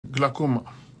glaucoma.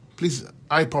 Please,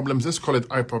 eye problems. Let's call it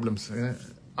eye problems.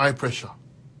 Eye pressure,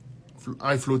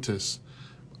 eye floaters,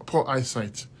 poor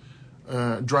eyesight,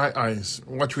 dry eyes,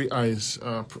 watery eyes.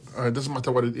 It doesn't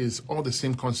matter what it is. All the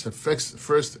same concept.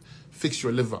 First, fix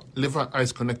your liver. Liver,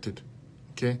 eyes connected.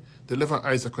 Okay, the liver,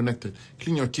 eyes are connected.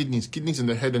 Clean your kidneys. Kidneys in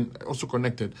the head and also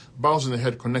connected. Bowels in the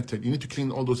head connected. You need to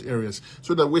clean all those areas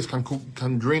so that waste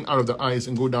can drain out of the eyes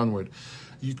and go downward.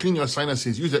 You clean your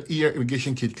sinuses. Use the ear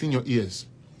irrigation kit. Clean your ears.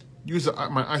 Use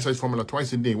my eyesight formula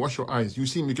twice a day. Wash your eyes. You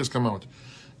see mucus come out.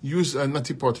 Use a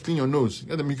nutty pot. Clean your nose.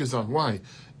 Get the mucus out. Why?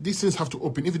 These things have to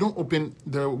open. If you don't open,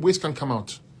 the waste can come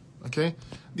out. Okay?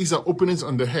 These are openings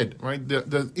on the head, right?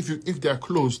 If they are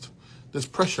closed, there's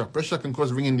pressure. Pressure can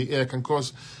cause ring in the air, can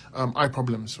cause eye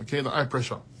problems, okay? The eye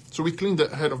pressure. So we clean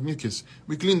the head of mucus.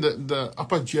 We clean the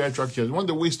upper GI tract here. We want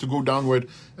the waste to go downward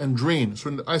and drain so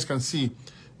the eyes can see,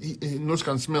 nose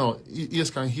can smell,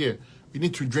 ears can hear. We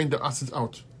need to drain the acids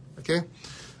out, okay?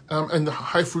 And the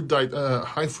high fruit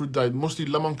diet, mostly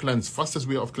lemon cleanse, fastest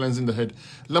way of cleansing the head.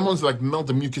 Lemons like melt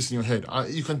the mucus in your head.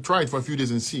 You can try it for a few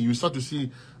days and see. You start to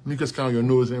see mucus come out of your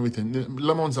nose and everything.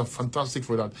 Lemons are fantastic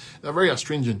for that. They're very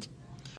astringent.